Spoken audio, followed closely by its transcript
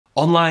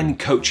Online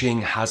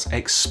coaching has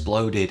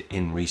exploded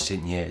in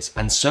recent years,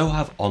 and so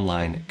have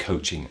online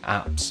coaching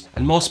apps.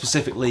 And more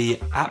specifically,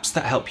 apps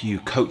that help you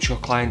coach your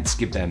clients,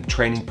 give them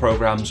training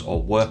programs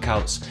or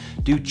workouts,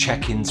 do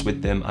check-ins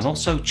with them, and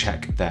also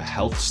check their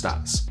health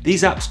stats.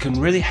 These apps can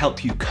really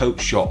help you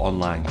coach your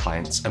online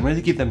clients and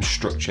really give them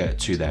structure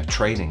to their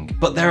training.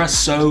 But there are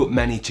so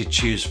many to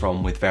choose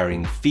from with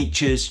varying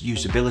features,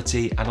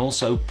 usability, and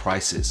also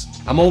prices.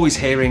 I'm always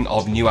hearing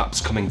of new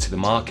apps coming to the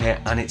market,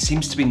 and it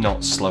seems to be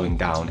not slowing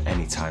down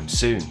anytime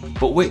soon.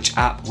 But which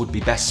app would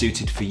be best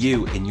suited for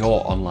you in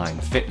your online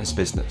fitness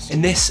business?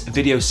 In this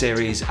video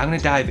series, I'm going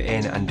to dive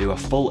in and do a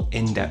full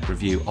in-depth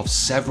review of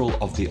several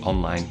of the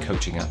online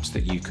coaching apps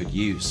that you could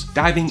use,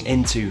 diving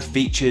into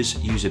features,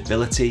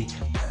 usability,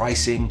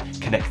 pricing,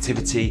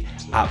 connectivity,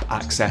 app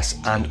access,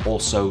 and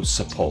also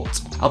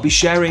support. I'll be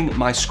sharing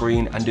my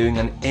screen and doing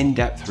an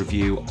in-depth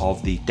review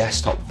of the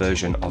desktop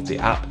version of the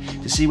app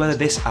to see whether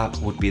this app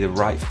would be the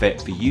right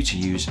fit for you to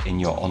use in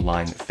your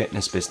online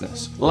fitness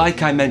business.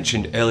 Like I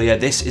mentioned earlier,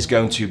 this is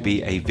going to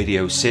be a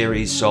video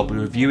series, so I'll be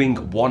reviewing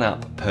one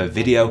app per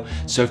video.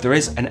 So if there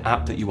is an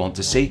app that you want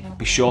to see,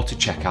 be sure to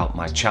check out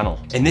my channel.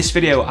 In this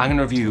video, I'm going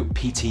to review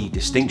PT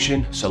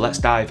Distinction, so let's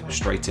dive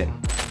straight in.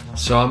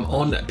 So I'm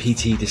on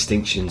PT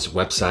Distinction's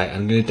website,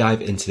 and I'm going to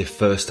dive into the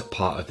first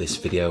part of this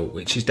video,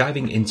 which is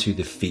diving into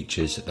the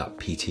features that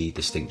PT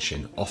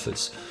Distinction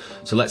offers.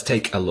 So let's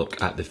take a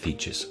look at the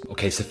features.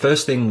 Okay, so the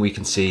first thing we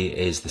can see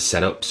is the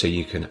setup. So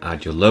you can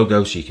add your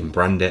logo, so you can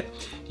brand it.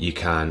 You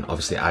can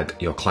obviously add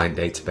your client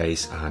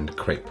database and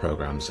create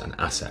programs and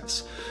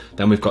assets.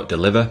 Then we've got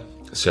deliver.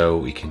 So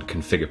we can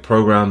configure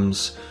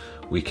programs.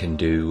 We can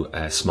do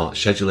smart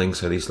scheduling.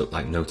 So these look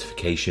like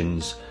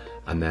notifications.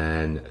 And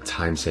then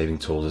time-saving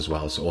tools as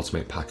well, so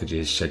automate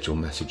packages, schedule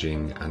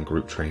messaging, and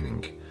group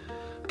training.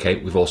 Okay,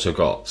 we've also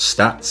got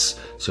stats,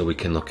 so we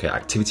can look at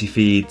activity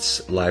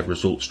feeds, live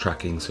results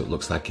tracking, so it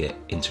looks like it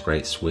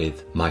integrates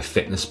with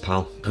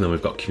MyFitnessPal. And then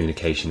we've got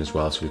communication as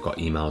well, so we've got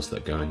emails that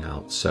are going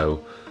out.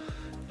 So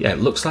yeah, it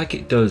looks like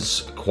it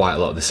does quite a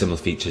lot of the similar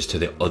features to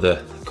the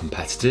other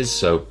competitors.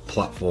 So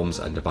platforms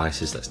and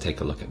devices, let's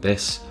take a look at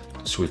this.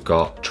 So we've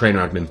got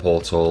trainer admin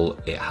portal,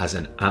 it has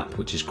an app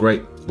which is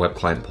great, web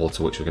client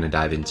portal which we're going to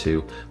dive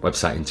into,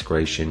 website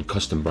integration,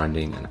 custom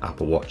branding and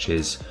Apple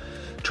Watches,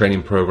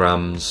 training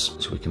programs,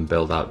 so we can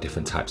build out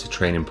different types of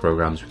training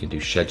programs, we can do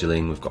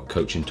scheduling, we've got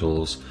coaching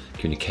tools,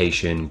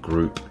 communication,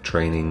 group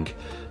training,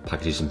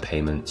 packages and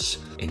payments,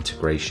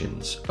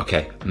 integrations.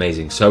 Okay,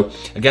 amazing. So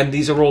again,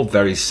 these are all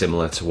very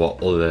similar to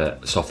what other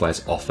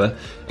softwares offer.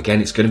 Again,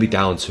 it's going to be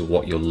down to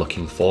what you're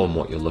looking for and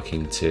what you're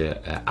looking to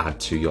add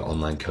to your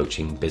online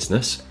coaching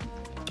business.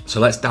 So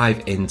let's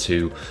dive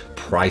into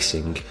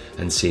pricing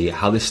and see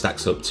how this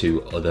stacks up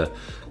to other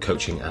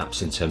coaching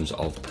apps in terms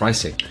of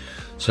pricing.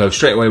 So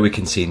straight away we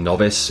can see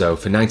Novice. So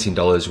for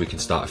 $19 we can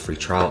start a free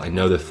trial. I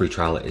know the free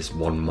trial is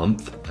 1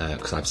 month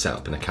because I've set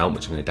up an account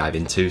which I'm going to dive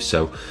into.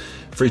 So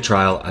free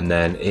trial, and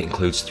then it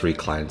includes 3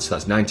 clients. So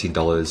that's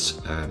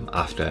 $19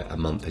 after a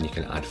month, and you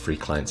can add 3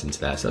 clients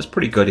into there. So that's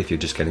pretty good if you're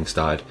just getting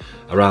started.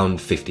 Around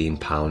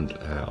 £15,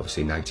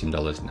 obviously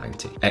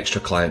 $19.90. Extra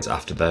clients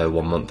after the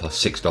 1 month are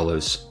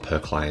 $6 per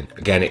client.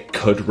 Again, it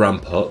could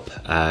ramp up.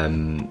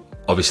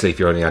 Obviously, if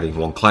you're only adding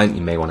 1 client,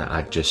 you may want to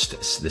add just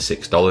the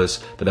 $6,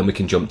 but then we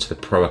can jump to the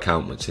Pro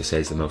account, which they say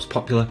is the most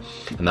popular,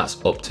 and that's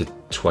up to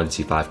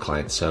 25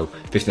 clients. So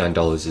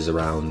 $59 is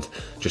around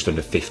just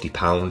under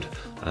 £50.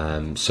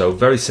 So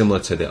very similar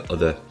to the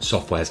other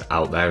softwares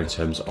out there in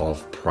terms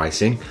of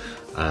pricing.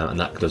 And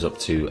that goes up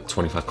to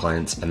 25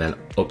 clients, and then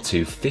up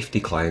to 50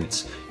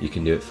 clients you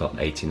can do it for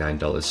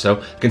 $89. So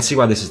you can see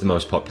why this is the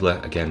most popular.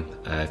 Again,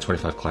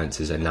 25 clients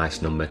is a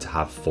nice number to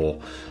have for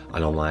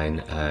an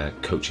online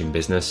coaching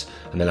business,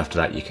 and then after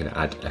that you can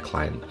add a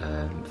client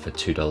for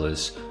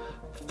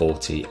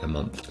 $2.40 a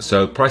month.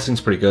 So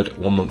pricing's pretty good.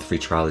 1 month free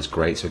trial is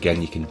great. So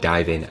again, you can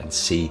dive in and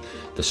see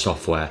the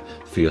software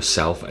for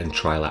yourself and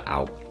trial it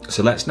out.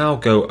 So let's now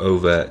go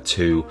over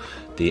to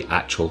the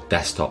actual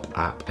desktop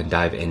app and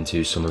dive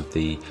into some of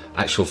the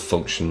actual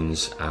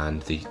functions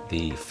and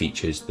the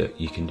features that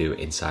you can do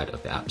inside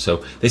of the app.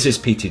 So this is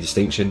PT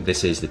Distinction,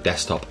 this is the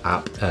desktop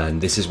app,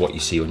 and this is what you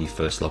see when you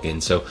first log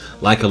in. So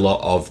like a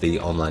lot of the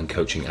online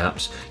coaching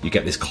apps, you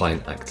get this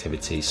client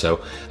activity.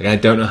 So again, I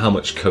don't know how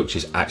much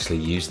coaches actually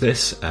use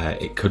this.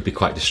 It could be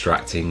quite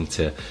distracting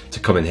to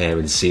come in here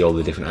and see all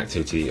the different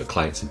activity that your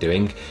clients are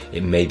doing.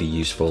 It may be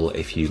useful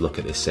if you look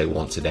at this, say,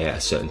 once a day at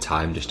a certain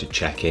time, just to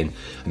check in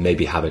and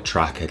maybe have a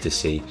tracker to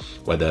see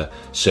whether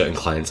certain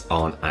clients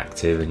aren't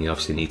active, and you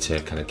obviously need to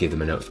kind of give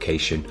them a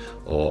notification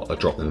or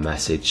drop them a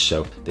message.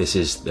 So this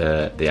is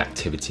the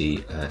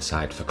activity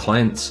side for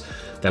clients.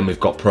 Then we've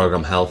got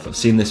program health. I've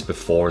seen this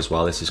before as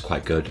well. This is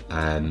quite good.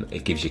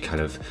 It gives you kind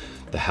of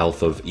the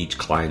health of each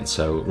client.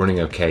 So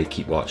running okay,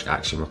 keep watch,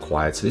 action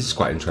required. So this is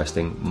quite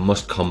interesting.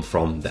 Must come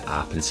from the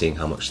app and seeing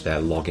how much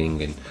they're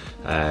logging and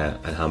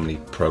how many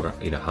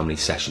how many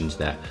sessions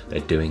they're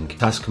doing.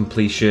 Task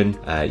completion,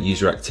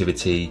 user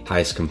activity,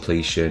 highest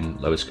completion,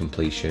 lowest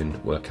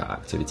completion, workout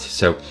activity.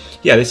 So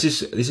yeah, this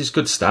is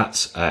good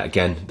stats.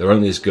 Again, they're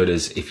only as good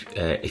as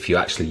if you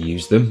actually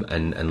use them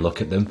and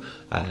look at them.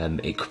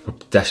 It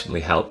could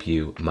definitely help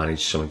you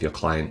manage some of your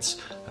clients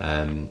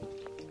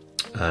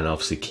and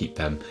obviously keep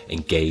them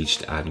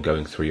engaged and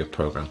going through your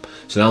program.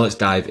 So now let's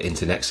dive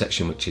into the next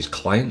section, which is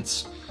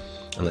clients.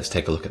 And let's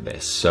take a look at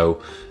this.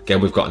 So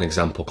again, we've got an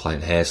example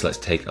client here. So let's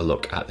take a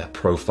look at their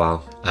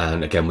profile.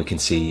 And again, we can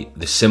see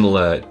the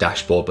similar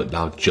dashboard, but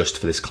now just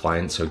for this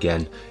client. So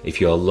again,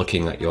 if you're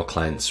looking at your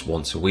clients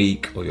once a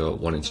week or you're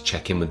wanting to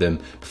check in with them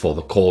before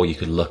the call, you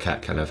could look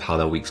at kind of how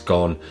their week's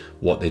gone,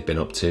 what they've been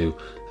up to,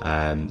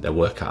 their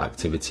workout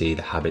activity,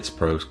 the habits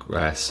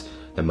progress,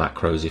 the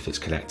macros if it's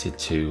connected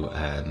to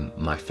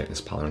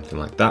MyFitnessPal or anything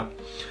like that.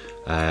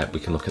 We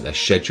can look at their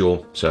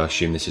schedule. So I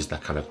assume this is the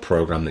kind of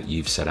program that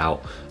you've set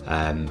out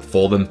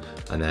for them.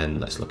 And then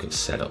let's look at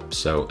setup.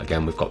 So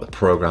again, we've got the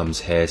programs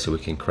here, so we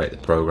can create the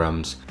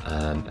programs,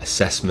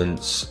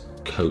 assessments,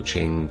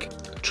 coaching,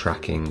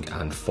 tracking,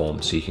 and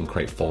forms. So you can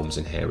create forms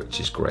in here, which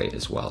is great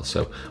as well.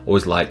 So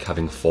always like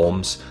having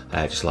forms,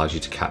 just allows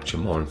you to capture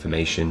more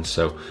information.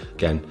 So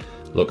again,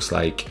 looks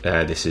like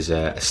this is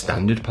a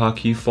standard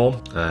PARQ form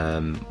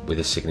with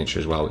a signature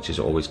as well, which is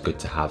always good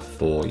to have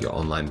for your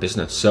online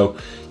business. So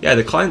yeah,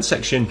 the client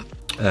section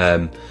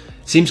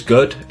seems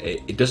good.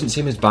 It doesn't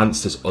seem as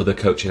advanced as other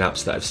coaching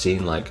apps that I've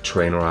seen, like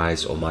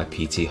Trainerize or My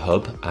PT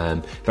Hub.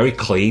 Very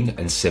clean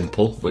and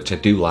simple, which I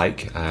do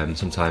like.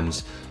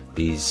 Sometimes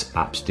these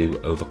apps do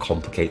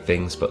overcomplicate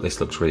things, but this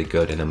looks really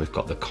good. And then we've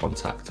got the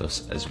contact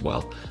us as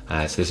well.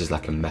 So this is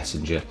like a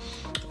messenger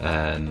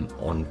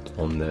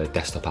on the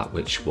desktop app,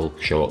 which will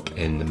show up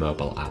in the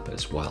mobile app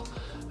as well.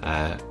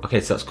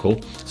 Okay, so that's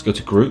cool. Let's go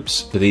to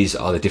groups. So these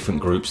are the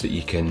different groups that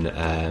you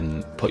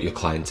can put your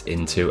clients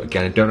into.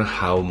 Again, I don't know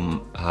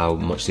how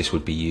much this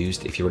would be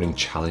used. If you're running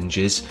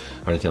challenges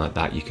or anything like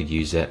that, you could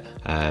use it.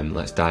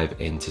 Let's dive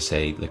into,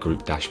 say, the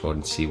group dashboard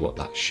and see what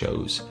that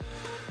shows.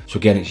 So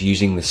again, it's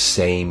using the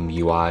same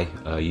UI,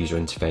 user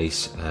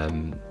interface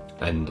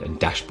and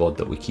dashboard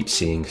that we keep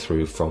seeing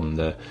through from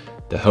the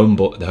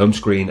home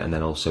screen, and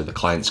then also the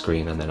client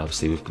screen, and then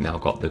obviously we've now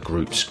got the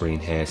group screen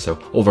here. So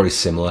all very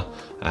similar.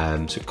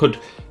 So it could,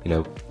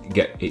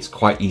 it's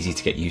quite easy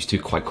to get used to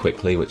quite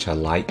quickly, which I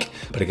like.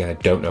 But again, I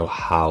don't know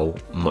how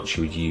much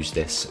you would use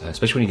this,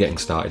 especially when you're getting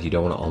started. You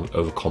don't want to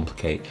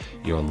overcomplicate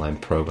your online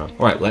program.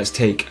 All right, let's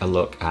take a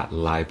look at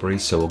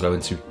libraries. So we'll go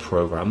into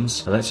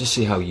programs and let's just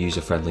see how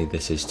user-friendly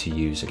this is to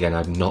use. Again,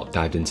 I've not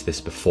dived into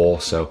this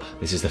before, so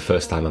this is the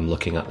first time I'm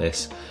looking at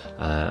this.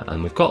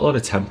 And we've got a lot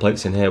of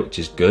templates in here, which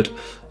is good.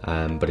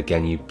 But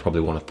again, you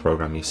probably want to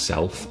program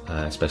yourself,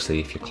 especially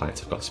if your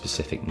clients have got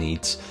specific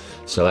needs.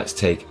 So let's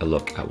take a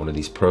look at one of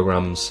these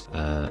programs,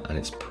 and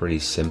it's pretty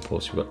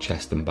simple. So we've got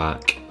chest and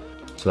back.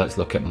 So let's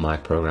look at my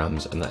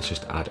programs and let's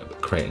just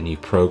create a new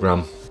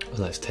program.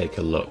 Let's take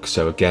a look.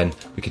 So again,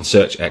 we can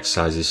search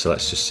exercises. So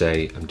let's just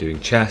say I'm doing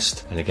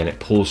chest, and again, it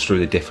pulls through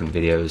the different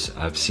videos.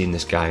 I've seen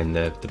this guy in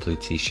the blue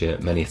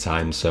t-shirt many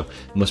times, so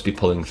it must be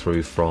pulling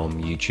through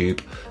from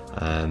YouTube.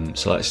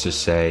 So let's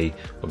just say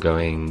we're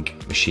going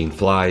machine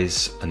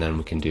flies, and then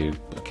we can do,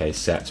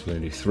 sets. We're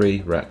going to do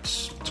 3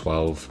 reps,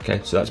 12.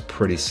 Okay, so that's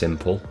pretty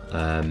simple.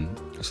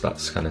 So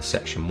that's kind of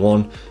section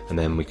 1, and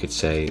then we could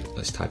say,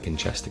 let's type in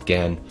chest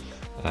again,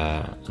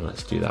 and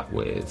let's do that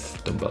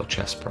with dumbbell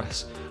chest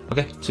press.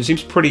 Okay, so it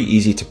seems pretty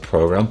easy to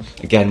program.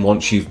 Again,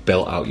 once you've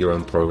built out your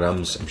own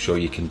programs, I'm sure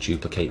you can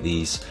duplicate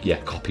these,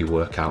 copy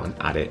workout and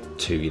add it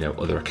to,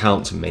 other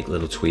accounts and make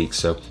little tweaks.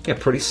 So yeah,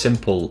 pretty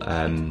simple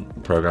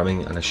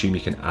programming, and I assume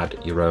you can add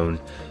your own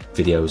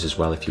videos as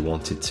well if you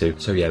wanted to.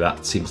 So yeah,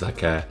 that seems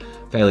like a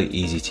fairly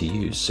easy to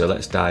use. So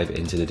let's dive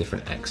into the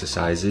different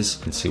exercises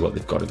and see what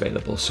they've got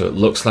available. So it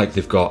looks like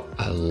they've got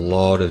a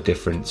lot of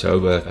different,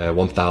 over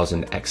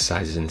 1,000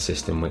 exercises in the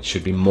system, which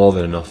should be more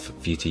than enough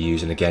for you to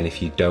use. And again,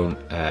 if you don't,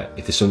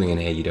 if there's something in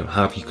here you don't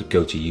have, you could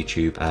go to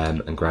YouTube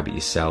and grab it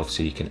yourself.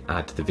 So you can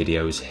add the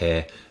videos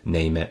here,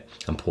 name it,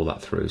 and pull that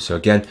through. So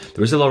again,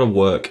 there is a lot of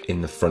work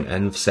in the front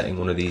end of setting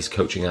one of these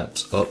coaching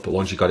apps up, but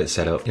once you got it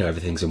set up,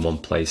 everything's in one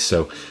place.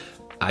 So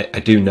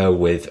I do know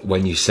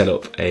when you set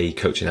up a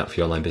coaching app for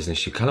your online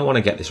business, you kind of want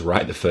to get this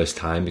right the first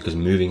time, because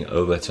moving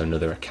over to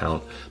another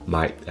account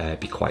might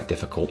be quite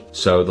difficult.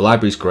 So the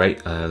library is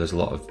great. There's a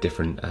lot of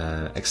different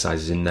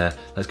exercises in there.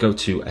 Let's go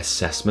to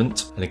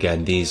assessment. And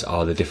again, these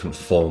are the different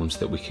forms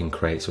that we can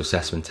create. So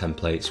assessment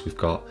templates, we've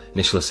got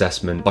initial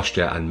assessment,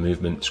 posture and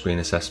movement, screen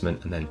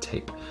assessment, and then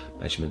tape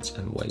measurements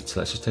and weight. So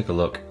let's just take a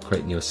look,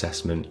 create new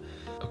assessment.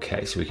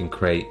 Okay, so we can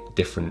create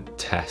different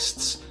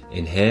tests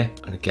in here,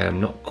 and again,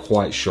 I'm not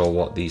quite sure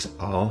what these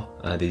are,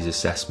 these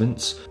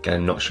assessments. Again,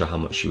 I'm not sure how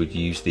much you would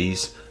use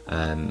these,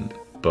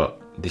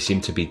 but they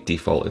seem to be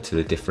defaulted to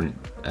the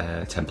different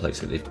templates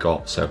that they've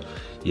got. So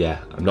yeah,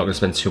 I'm not going to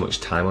spend too much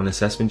time on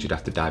assessments. You'd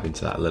have to dive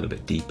into that a little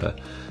bit deeper.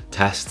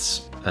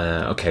 Tests.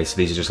 Okay, so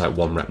these are just like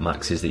 1 rep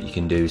maxes that you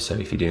can do. So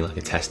if you're doing like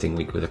a testing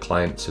week with a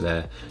client, so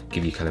they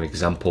give you kind of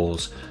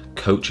examples.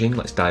 Coaching,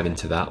 let's dive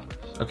into that.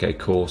 Okay,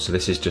 cool. So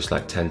this is just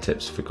like 10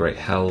 tips for great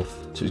health.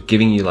 So it's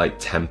giving you like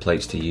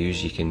templates to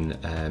use. You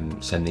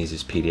can send these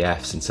as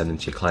PDFs and send them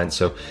to your clients.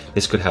 So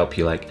this could help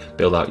you like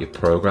build out your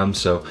program.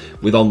 So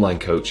with online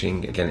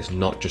coaching, again, it's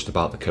not just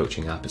about the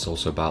coaching app, it's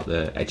also about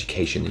the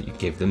education that you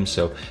give them.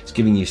 So it's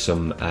giving you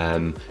some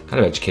kind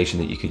of education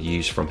that you could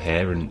use from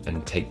here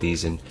and take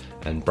these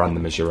and brand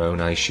them as your own,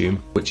 I assume,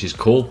 which is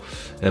cool.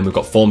 And we've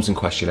got forms and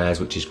questionnaires,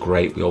 which is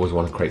great. We always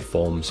want to create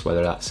forms,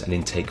 whether that's an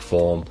intake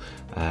form,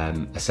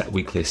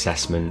 weekly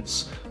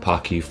assessments,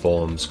 PARQ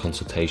forms,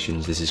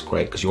 consultations. This is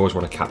great because you always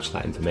want to capture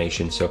that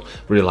information. So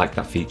really like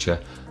that feature.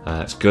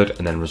 It's good.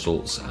 And then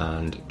results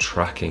and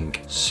tracking.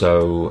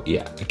 So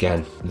yeah,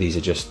 again, these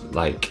are just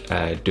like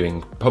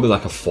doing probably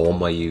like a form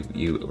where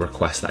you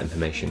request that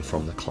information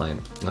from the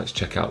client. Let's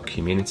check out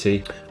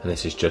community, and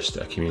this is just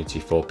a community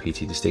for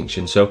PT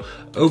Distinction. So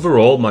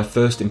overall, my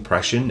first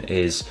impression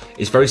is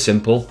it's very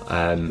simple.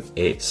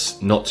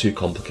 It's not too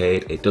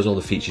complicated. It does all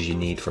the features you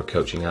need for a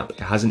coaching app. It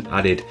hasn't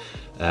added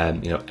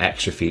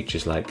extra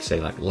features like say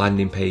like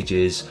landing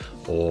pages,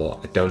 or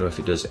I don't know if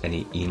it does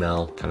any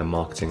email kind of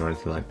marketing or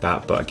anything like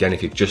that. But again,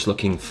 if you're just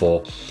looking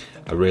for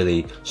a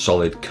really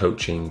solid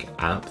coaching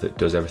app that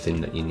does everything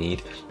that you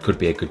need, could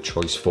be a good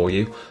choice for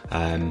you.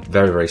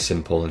 Very, very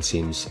simple and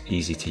seems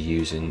easy to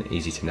use and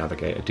easy to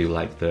navigate. I do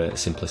like the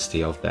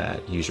simplicity of their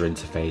user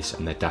interface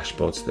and their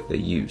dashboards that they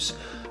use.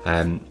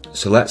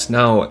 So let's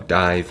now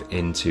dive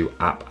into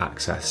app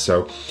access.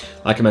 So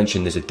like I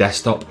mentioned, there's a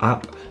desktop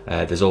app.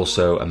 There's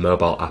also a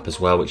mobile app as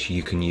well, which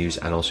you can use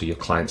and also your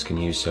clients can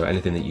use. So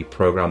anything that you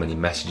program, any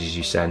messages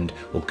you send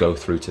will go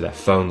through to their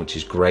phone, which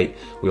is great.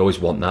 We always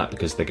want that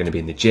because they're going to be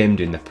in the gym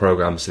doing their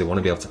programs, so they want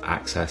to be able to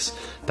access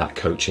that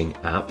coaching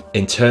app.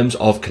 In terms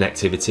of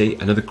connectivity,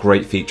 another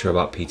great feature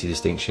about PT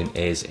Distinction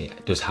is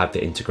it does have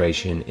the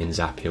integration in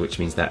Zapier, which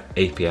means that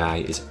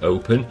API is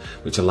open,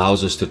 which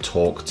allows us to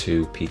talk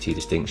to PT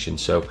Distinction.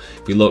 So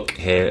if we look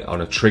here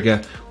on a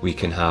trigger, we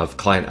can have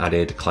client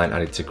added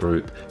to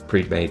group,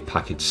 pre-made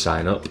package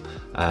sign up.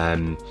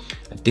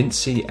 I didn't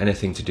see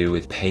anything to do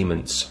with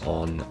payments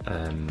on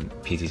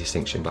PT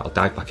Distinction, but I'll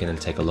dive back in and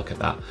take a look at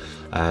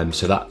that.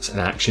 So that's an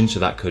action, so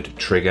that could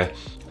trigger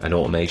an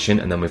automation,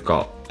 and then we've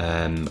got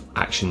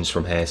actions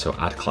from here. So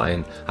add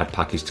client, add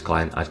package to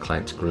client, add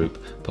client to group,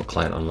 put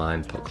client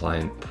online, put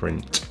client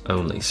print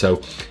only.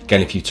 So again,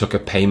 if you took a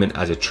payment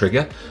as a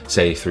trigger,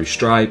 say through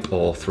Stripe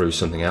or through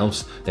something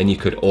else, then you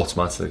could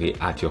automatically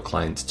add your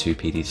client to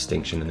PT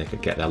Distinction and they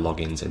could get their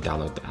logins and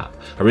download the app.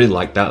 I really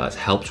like that. That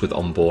helps with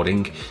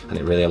onboarding, and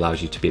it really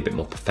allows you to be a bit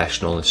more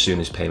professional. As soon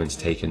as payment's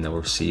taken, they'll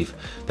receive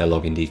their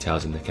login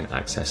details and they can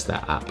access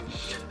their app.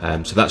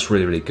 So that's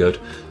really, really good.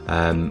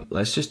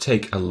 Let's just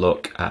take a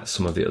look at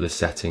some of the other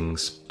settings,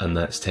 and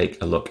let's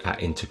take a look at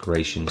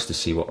integrations to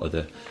see what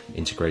other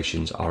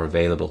integrations are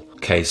available.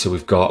 Okay, so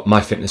we've got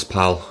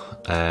MyFitnessPal,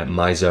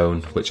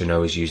 MyZone, which I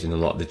know is used in a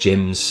lot of the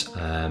gyms.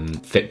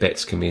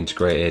 Fitbits can be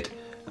integrated,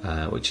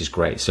 which is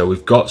great. So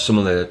we've got some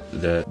of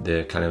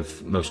the kind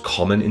of most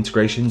common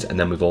integrations, and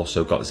then we've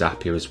also got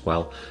Zapier as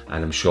well,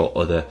 and I'm sure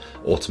other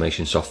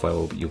automation software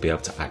you'll be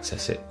able to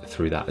access it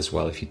through that as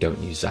well if you don't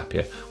use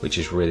Zapier, which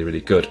is really, really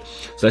good.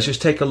 So let's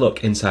just take a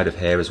look inside of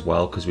here as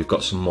well, because we've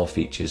got some more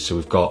features. So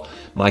we've got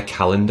My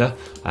Calendar.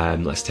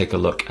 Let's take a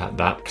look at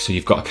that. So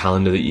you've got a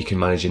calendar that you can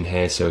manage in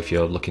here, so if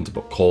you're looking to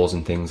book calls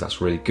and things,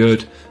 that's really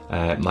good.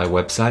 My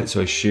Website, so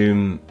I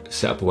assume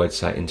set up a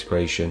website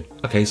integration.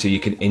 Okay, so you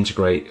can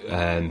integrate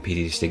PT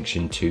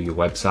Distinction to your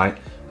website.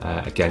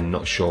 Again,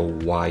 not sure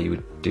why you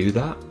would do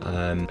that.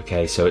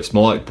 Okay, so it's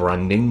more like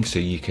branding, so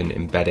you can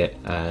embed it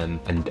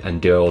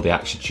and do all the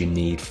actions you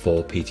need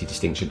for PT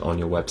Distinction on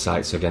your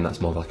website. So again,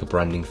 that's more of like a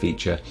branding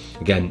feature.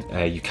 Again,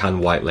 you can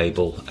white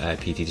label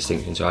PT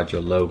Distinction, so add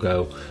your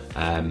logo,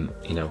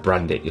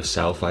 brand it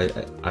yourself,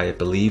 I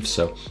believe.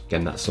 So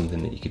again, that's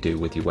something that you could do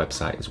with your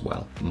website as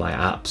well. My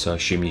App, so I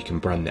assume you can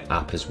brand the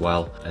app as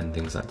well and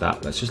things like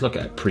that. Let's just look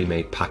at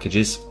pre-made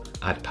packages.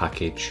 Add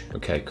package.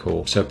 Okay,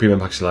 cool. So premium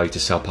packages allow you to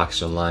sell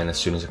packages online. As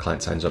soon as a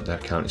client signs up, their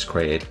account is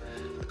created.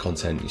 The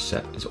content you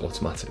set is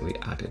automatically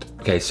added.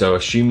 Okay, so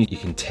assume you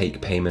can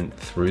take payment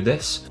through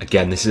this.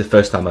 Again, this is the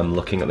first time I'm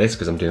looking at this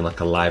because I'm doing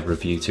like a live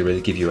review to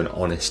really give you an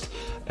honest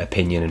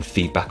opinion and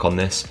feedback on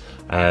this.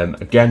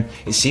 Again,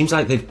 it seems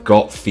like they've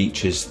got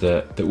features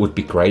that would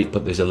be great,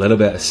 but there's a little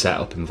bit of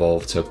setup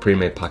involved. So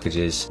pre-made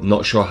packages,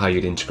 not sure how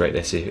you'd integrate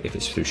this if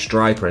it's through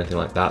Stripe or anything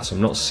like that. So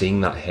I'm not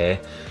seeing that here.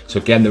 So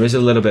again, there is a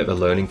little bit of a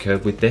learning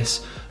curve with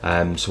this.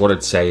 So what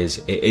I'd say is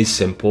it is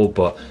simple,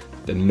 but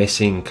they're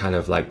missing kind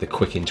of like the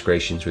quick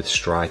integrations with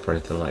Stripe or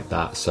anything like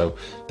that. So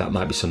that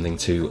might be something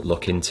to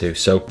look into.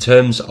 So in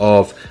terms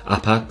of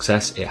app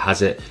access, it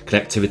has it.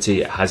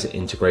 Connectivity, it has it.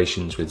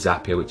 Integrations with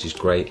Zapier, which is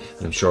great.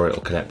 And I'm sure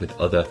it'll connect with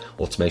other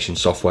automation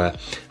software.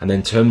 And then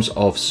in terms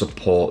of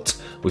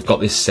support, we've got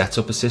this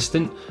setup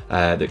assistant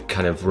that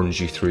kind of runs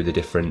you through the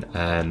different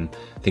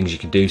things you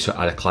can do. So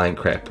add a client,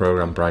 create a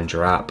program, brand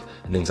your app,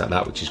 and things like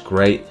that, which is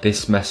great.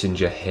 This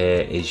messenger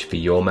here is for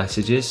your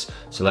messages.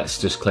 So let's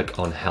just click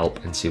on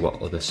help and see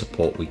what other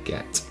support we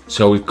get.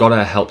 So we've got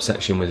a help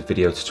section with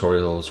video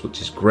tutorials,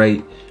 which is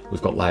great.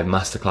 We've got live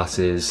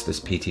masterclasses. There's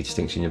PT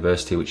Distinction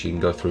University, which you can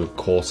go through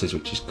courses,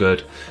 which is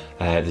good.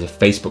 There's a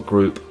Facebook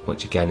group,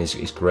 which again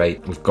is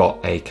great. We've got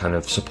a kind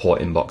of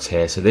support inbox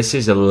here. So this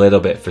is a little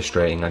bit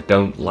frustrating. I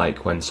don't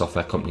like when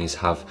software companies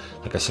have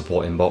like a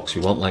support inbox.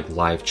 We want like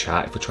live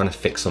chat. If we're trying to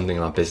fix something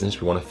in our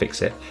business, we want to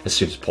fix it as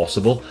soon as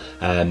possible.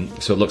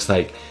 So it looks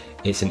like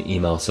it's an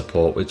email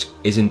support, which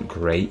isn't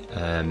great.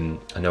 I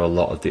know a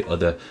lot of the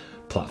other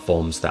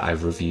platforms that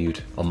I've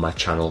reviewed on my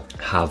channel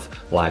have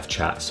live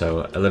chat,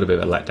 so a little bit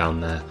of a letdown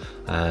there.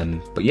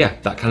 But yeah,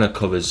 that kind of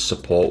covers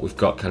support. We've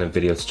got kind of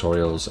video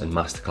tutorials and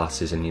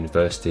masterclasses in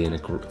university and a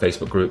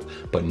Facebook group,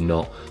 but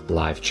not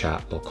live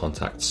chat or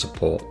contact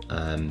support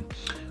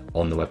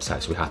on the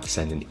website, so we have to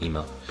send an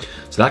email.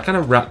 So that kind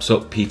of wraps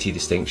up PT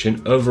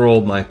Distinction.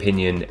 Overall, my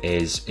opinion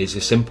is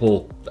a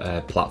simple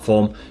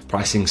platform,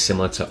 pricing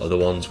similar to other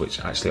ones which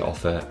actually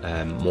offer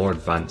more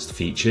advanced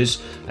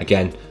features.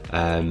 Again,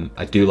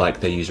 I do like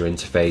their user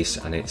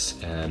interface, and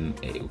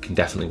it can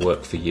definitely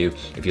work for you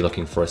if you're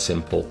looking for a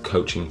simple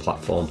coaching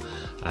platform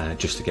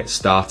just to get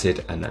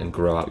started and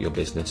grow out your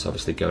business,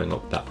 obviously going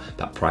up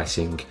that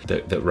pricing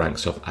that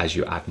ranks up as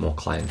you add more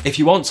clients. If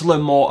you want to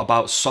learn more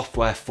about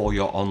software for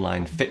your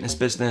online fitness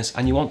business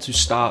and you want to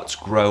start,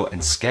 grow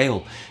and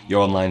scale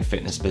your online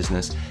fitness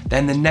business,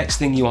 then the next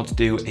thing you want to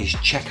do is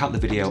check out the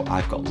video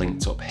I've got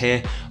linked up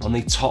here on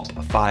the top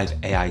 5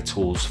 AI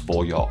tools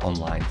for your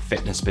online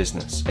fitness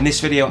business. In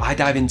this video, I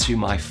dive into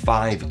my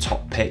 5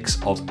 top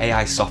picks of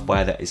AI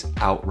software that is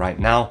out right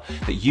now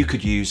that you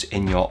could use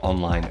in your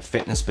online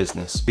fitness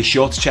business. Be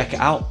sure to check it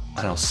out,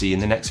 and I'll see you in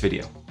the next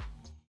video.